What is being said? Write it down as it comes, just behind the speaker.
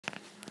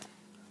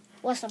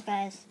What's up,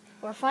 guys?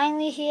 We're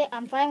finally here.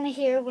 I'm finally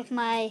here with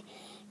my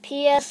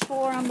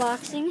PS4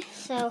 unboxing.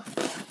 So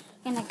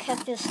I'm gonna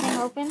cut this thing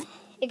open.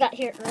 It got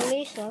here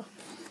early, so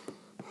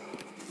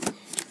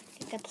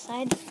get the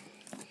side.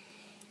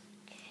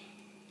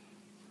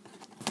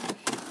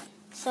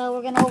 So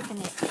we're gonna open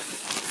it.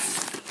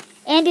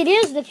 And it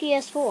is the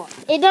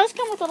PS4. It does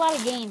come with a lot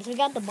of games. We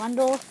got the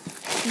bundle,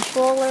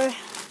 controller.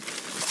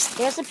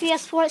 There's the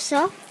PS4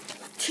 itself.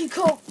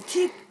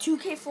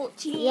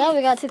 2K14. Yeah,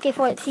 we got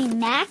 2K14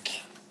 Mac.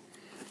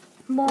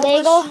 Marvel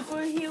Lego.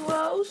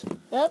 Superheroes.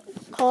 Yep.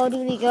 Call of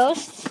Duty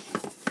Ghosts.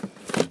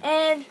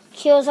 And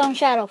Killzone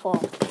Shadowfall.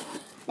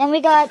 Then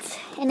we got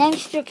an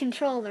extra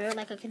controller,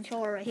 like a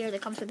controller right here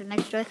that comes with an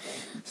extra.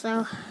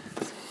 So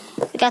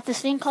we got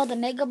this thing called the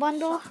Mega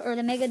Bundle, or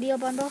the Mega Deal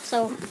Bundle.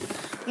 So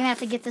we're gonna have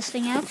to get this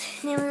thing out.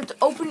 then we have to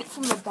open it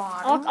from the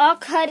bottom. I'll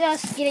cut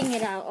us getting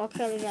it out. I'll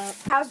cut it out.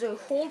 Has a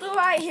holder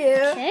right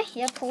here. Okay,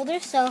 yep, holder.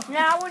 So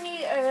Now we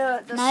need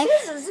the knife.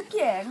 scissors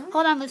again.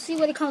 Hold on, let's see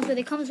what it comes with.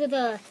 It comes with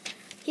a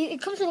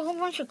whole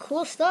bunch of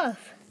cool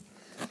stuff.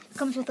 It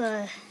comes with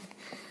an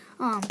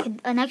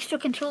extra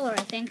controller,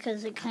 I think,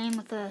 because it came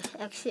with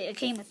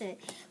it.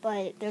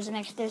 But there's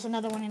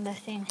another one in the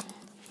thing.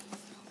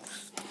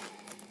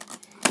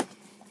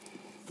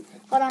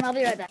 Hold on, I'll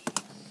be right back.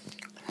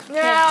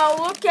 Now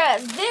look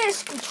at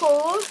this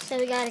controller. So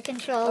we got a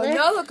controller.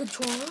 Another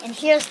controller. And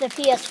here's the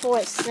PS4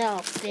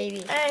 itself,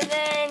 baby. And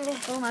then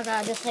Oh my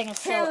god, this thing is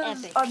so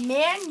here's epic. a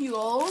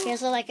manual.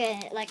 Here's like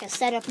a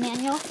setup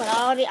manual, but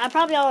I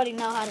probably already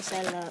know how to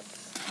set it up.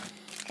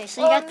 Okay,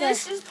 so you got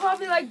This is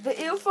probably like the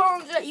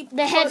earphones that you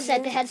the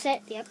headset. Yep, the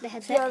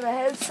headset. Yeah, the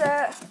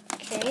headset.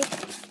 Okay.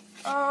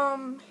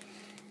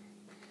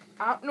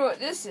 I don't know what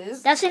this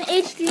is. That's an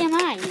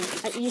HDMI.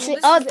 You see?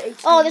 This is the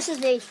HDMI. This is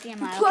the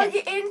HDMI. Plug Okay.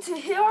 it into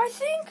here, I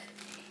think.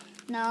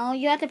 No,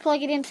 you have to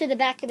plug it into the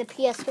back of the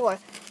PS4.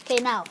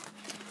 Okay, now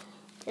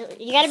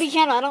you gotta be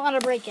gentle. I don't want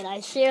to break it.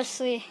 I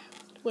seriously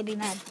would be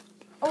mad.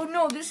 Oh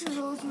no, this is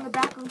in the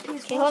back of the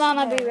PS4. Okay, hold on.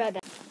 I'll be right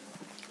back.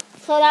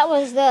 So that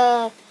was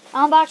the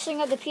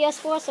unboxing of the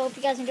PS4. So hope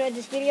you guys enjoyed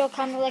this video.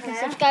 Comment, like, and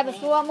subscribe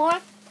if you want more.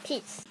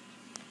 Peace.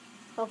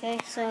 Okay,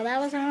 so that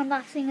was our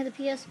unboxing of the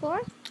PS4.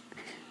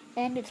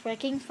 And it's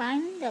working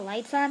fine. The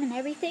light's on and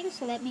everything.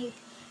 So let me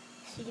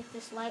see if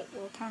this light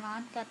will turn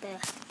on. Got the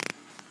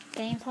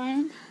game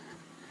playing.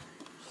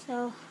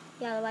 So,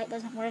 yeah, the light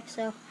doesn't work.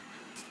 So,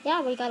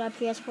 yeah, we got our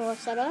PS4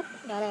 set up.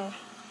 Got our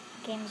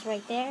games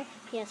right there.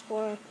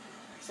 PS4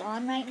 is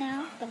on right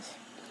now. That's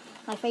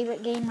my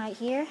favorite game right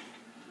here.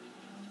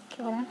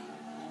 Okay, hold on.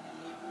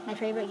 My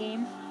favorite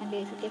game,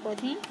 NBA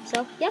 2K14.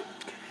 So, yeah.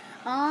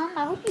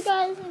 I hope you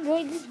guys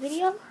enjoyed this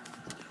video.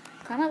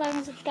 Comment, like,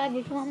 and subscribe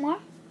if you want more.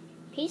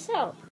 Peace out.